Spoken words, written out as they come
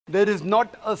there is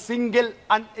not a single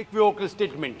unequivocal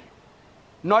statement,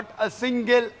 not a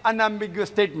single unambiguous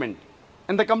statement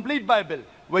in the complete Bible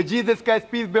where Jesus Christ,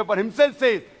 peace be upon himself,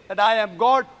 says that I am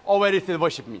God, or where he says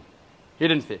worship me. He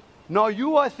didn't say. Now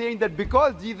you are saying that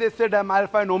because Jesus said I'm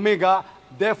Alpha and Omega,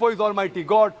 therefore is Almighty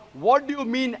God. What do you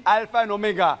mean Alpha and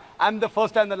Omega? I'm the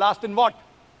first and the last in what?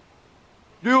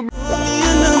 Do you mean?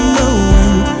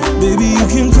 Baby, you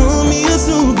can call me a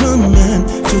Superman.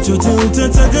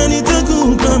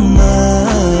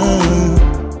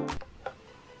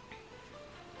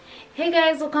 Hey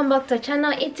guys, welcome back to our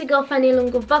channel. It's your girl Fanny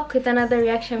Lungu back with another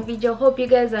reaction video. Hope you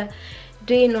guys are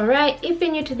doing alright. If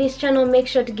you're new to this channel, make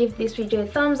sure to give this video a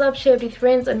thumbs up, share it with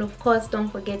friends, and of course don't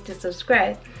forget to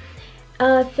subscribe.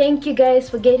 Thank you guys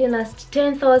for getting us to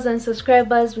 10,000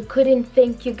 subscribers. We couldn't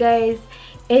thank you guys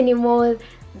any more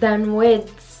than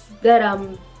words that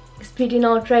I'm spitting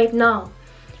out right now.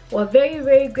 We're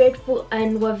very grateful,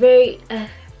 and we're very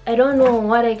I don't know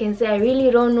what I can say. I really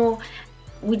don't know.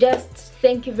 We just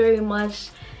thank you very much.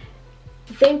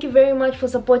 Thank you very much for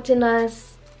supporting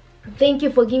us. Thank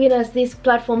you for giving us this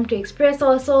platform to express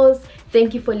ourselves.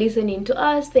 Thank you for listening to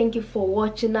us. Thank you for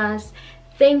watching us.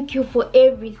 Thank you for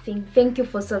everything. Thank you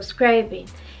for subscribing.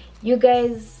 You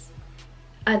guys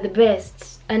are the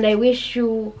best, and I wish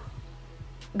you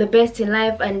the best in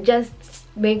life, and just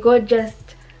may God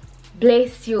just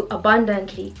bless you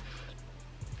abundantly.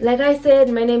 Like I said,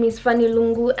 my name is Fanny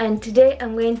Lungu, and today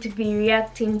I'm going to be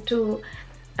reacting to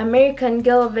American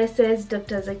Girl vs.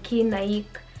 Dr. Zakir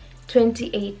Naik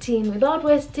 2018. Without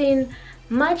wasting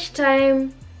much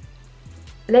time,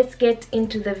 let's get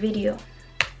into the video.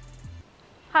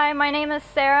 Hi, my name is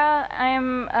Sarah.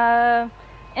 I'm an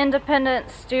independent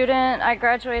student. I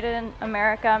graduated in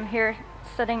America. I'm here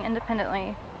studying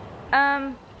independently.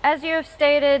 As you have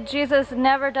stated, Jesus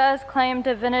never does claim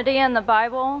divinity in the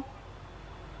Bible.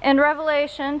 In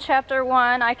Revelation chapter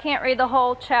 1, I can't read the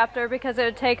whole chapter because it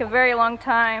would take a very long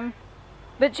time,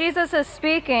 but Jesus is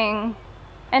speaking,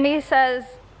 and he says,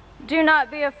 "Do not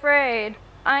be afraid.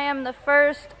 I am the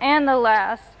first and the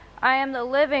last. I am the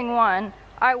living one.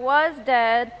 I was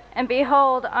dead, and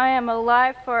behold, I am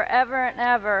alive forever and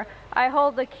ever. I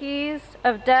hold the keys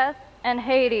of death and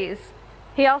Hades."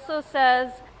 He also says,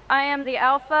 "I am the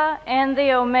Alpha and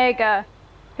the Omega,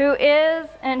 who is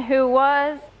and who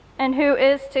was and who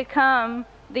is to come,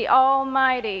 the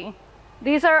Almighty."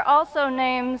 These are also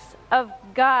names of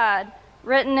God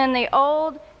written in the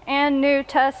Old and New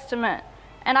Testament.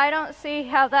 And I don't see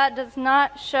how that does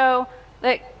not show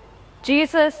that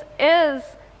Jesus is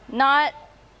not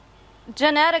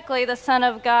genetically the Son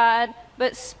of God,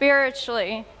 but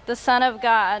spiritually the Son of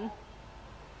God.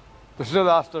 The sister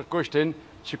asked her question.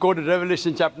 She quoted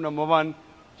Revelation chapter number 1.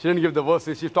 She didn't give the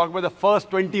verses. She's talking about the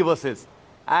first 20 verses.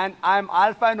 And I'm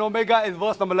Alpha and Omega is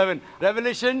verse number 11.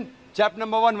 Revelation chapter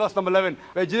number 1, verse number 11,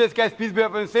 where Jesus Christ, peace be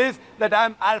upon him, says that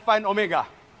I'm Alpha and Omega.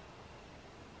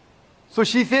 So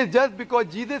she says, just because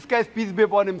Jesus Christ, peace be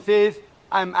upon him, says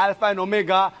I'm Alpha and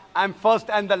Omega, I'm first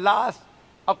and the last,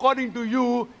 according to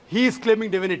you, he is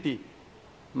claiming divinity.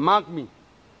 Mark me.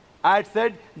 I had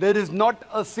said there is not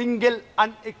a single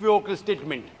unequivocal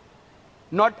statement,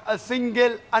 not a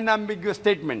single unambiguous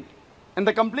statement in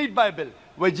the complete Bible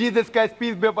where Jesus Christ,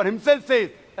 peace be upon himself, says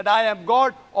that I am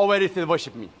God, or where he says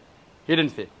worship me. He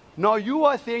didn't say. Now you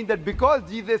are saying that because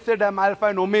Jesus said I'm Alpha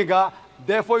and Omega,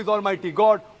 therefore is Almighty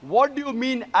God. What do you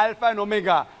mean Alpha and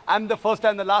Omega? I'm the first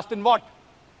and the last in what?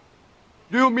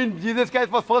 Do you mean Jesus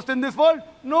Christ was first in this world?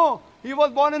 No, he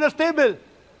was born in a stable.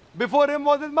 Before him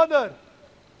was his mother.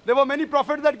 There were many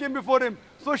prophets that came before him.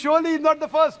 So surely he's not the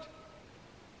first.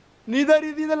 Neither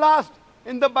is he the last.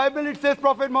 In the Bible it says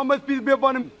Prophet Muhammad, peace be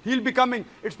upon him, he'll be coming.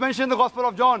 It's mentioned in the Gospel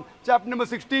of John, chapter number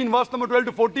 16, verse number 12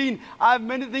 to 14. I have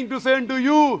many things to say unto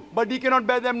you, but ye cannot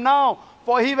bear them now.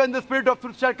 For he, when the Spirit of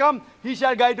truth shall come, he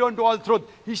shall guide you unto all truth.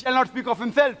 He shall not speak of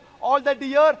himself. All that ye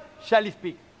hear shall he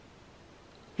speak.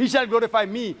 He shall glorify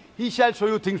me. He shall show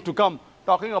you things to come.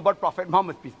 Talking about Prophet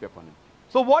Muhammad, peace be upon him.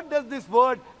 So what does this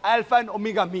word Alpha and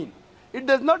Omega mean? It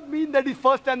does not mean that he's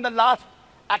first and the last,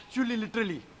 actually,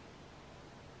 literally.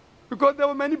 Because there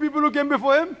were many people who came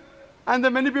before him, and there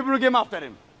are many people who came after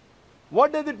him.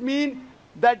 What does it mean?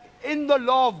 That in the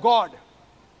law of God,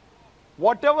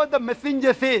 whatever the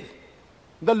messenger says,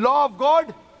 the law of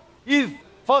God is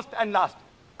first and last.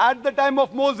 At the time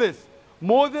of Moses,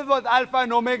 Moses was Alpha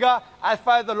and Omega as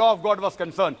far as the law of God was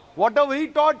concerned. Whatever he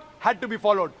taught had to be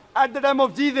followed. At the time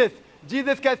of Jesus,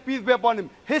 Jesus Christ, peace be upon him,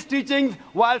 his teachings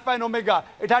were Alpha and Omega.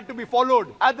 It had to be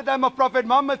followed. At the time of Prophet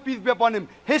Muhammad, peace be upon him,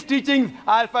 his teachings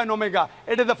are Alpha and Omega.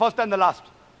 It is the first and the last.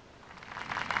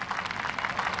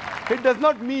 It does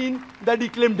not mean that he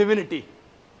claimed divinity.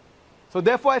 So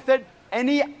therefore I said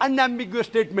any unambiguous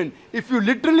statement. If you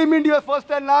literally mean you are first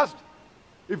and last,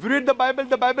 if you read the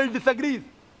Bible disagrees.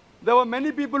 There were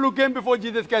many people who came before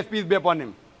Jesus Christ, peace be upon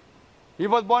him. He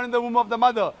was born in the womb of the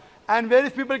mother. And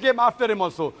various people came after him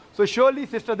also. So surely,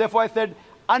 sister, therefore I said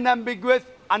unambiguous,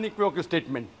 unequivocal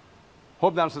statement.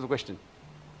 Hope that answers the question.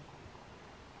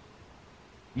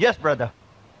 Yes, brother.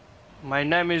 My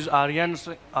name is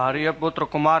Aryaputra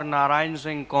Kumar Narayan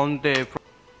Singh Konte.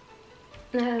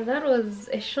 That was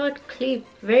a short clip,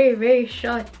 very, very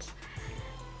short.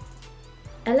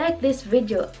 I like this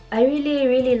video. I really,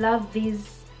 really love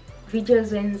these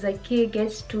videos when Zakir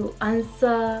gets to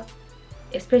answer,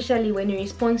 especially when he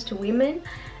responds to women.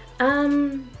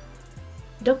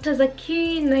 Dr.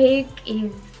 Zakir Naik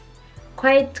is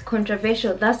quite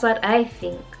controversial, that's what I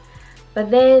think.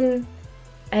 But then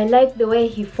I like the way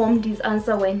he formed his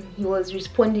answer when he was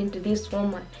responding to this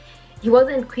woman. He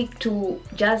wasn't quick to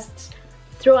just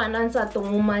throw an answer at the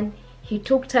woman. He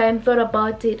took time, thought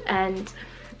about it, and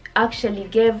actually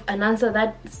gave an answer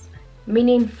that's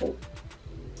meaningful.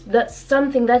 That's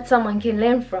something that someone can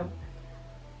learn from.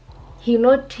 He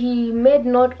made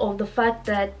note of the fact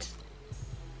that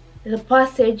the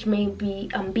passage may be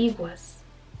ambiguous.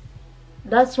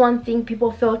 That's one thing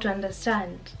people fail to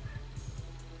understand.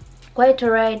 Quite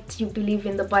alright you believe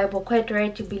in the Bible, quite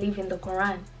alright you believe in the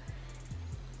Quran.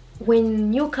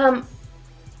 When you come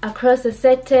across a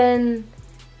certain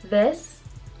verse,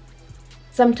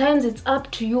 sometimes it's up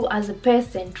to you as a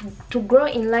person. To grow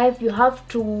in life, you have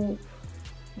to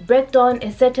break down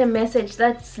a certain message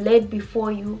that's laid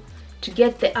before you to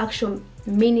get the actual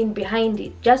meaning behind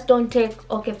it. Just don't take,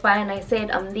 okay fine, I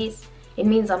said I'm this, it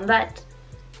means I'm that.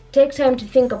 Take time to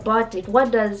think about it.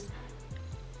 What does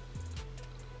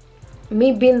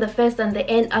me being the first and the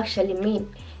end actually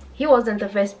mean? He wasn't the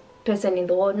first person in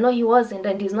the world. No, he wasn't,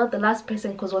 and he's not the last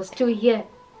person because we're still here.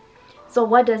 So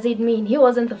what does it mean? He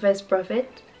wasn't the first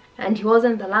prophet and he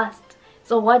wasn't the last.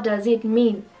 So what does it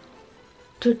mean?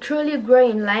 To truly grow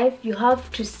in life, you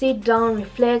have to sit down,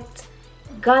 reflect,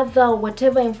 gather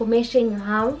whatever information you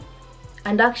have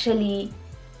and actually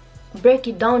break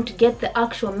it down to get the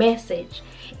actual message.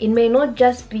 It may not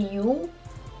just be you.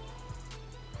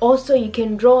 Also, you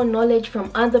can draw knowledge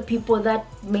from other people that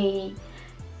may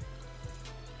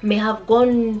have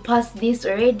gone past this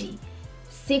already.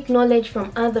 Seek knowledge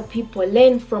from other people,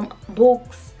 learn from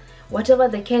books, whatever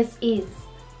the case is.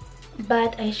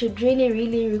 But I should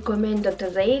really recommend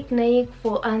Dr. Zakir Naik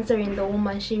for answering the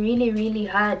woman. She really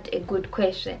had a good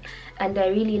question and I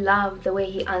really love the way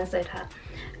he answered her.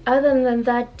 Other than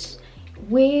that,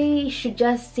 we should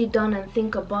just sit down and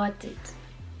think about it.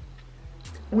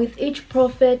 With each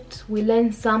prophet, we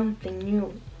learn something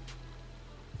new.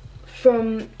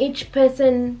 From each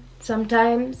person,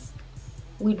 sometimes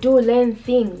we do learn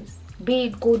things, be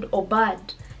it good or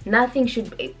bad. Nothing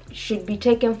should be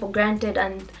taken for granted,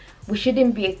 and we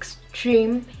shouldn't be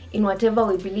extreme in whatever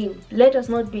we believe. Let us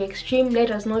not be extreme.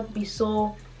 Let us not be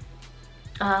so.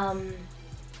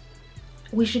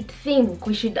 We should think.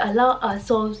 We should allow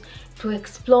ourselves to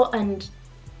explore and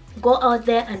go out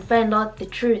there and find out the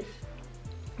truth.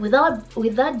 With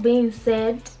that being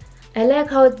said, I like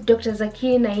how Dr.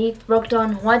 Zakir Naik broke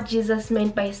down what Jesus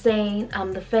meant by saying,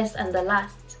 I'm the first and the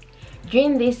last.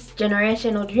 During this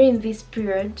generation or during this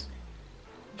period,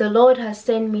 the Lord has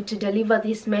sent me to deliver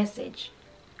this message.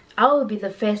 I will be the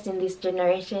first in this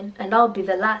generation and I'll be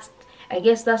the last. I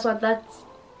guess that's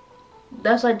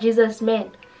what Jesus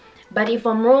meant. But if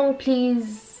I'm wrong,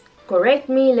 please correct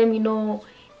me. Let me know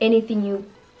anything you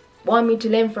want me to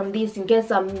learn from this in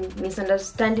case I'm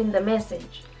misunderstanding the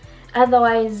message.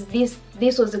 Otherwise, this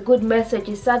was a good message.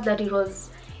 It's sad that it was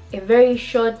a very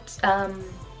short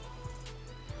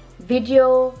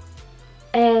video,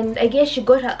 and I guess she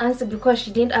got her answer because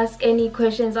she didn't ask any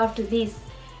questions after this.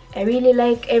 I really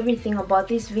like everything about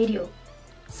this video.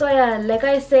 So yeah, like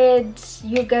I said,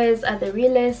 you guys are the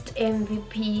realest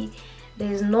MVP.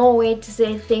 There's no way to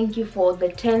say thank you for the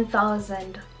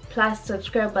 10,000 plus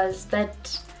subscribers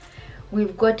that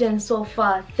we've gotten so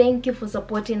far. Thank you for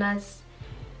supporting us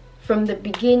from the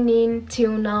beginning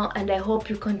till now, and I hope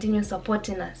you continue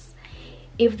supporting us.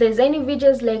 If there's any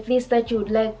videos like this that you would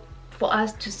like for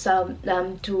us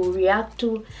to react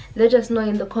to, let us know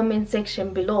in the comment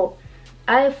section below.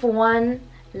 I for one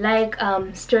like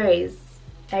stories.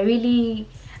 I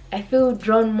feel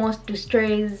drawn most to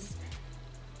stories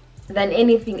than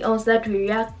anything else that we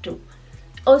react to.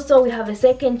 Also, we have a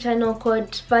second channel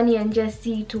called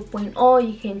Fanny&jessy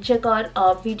 2.0. You can check out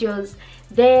our videos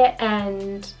there,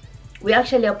 and we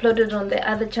actually uploaded on the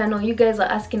other channel. You guys are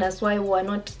asking us why we are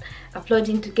not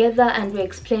uploading together, and we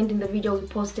explained in the video we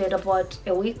posted about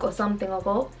a week or something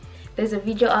ago. there's a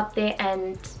video up there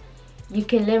and you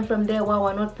can learn from there while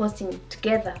we're not posting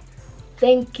together.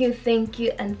 Thank you,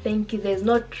 and thank you. There's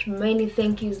not many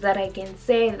thank yous that I can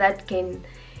say that can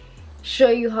show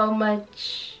you how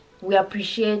much we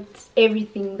appreciate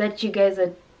everything that you guys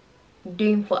are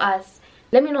doing for us.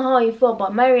 Let me know how you feel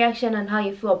about my reaction and how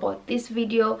you feel about this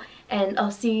video, and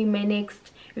I'll see you in my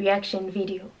next reaction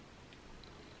video.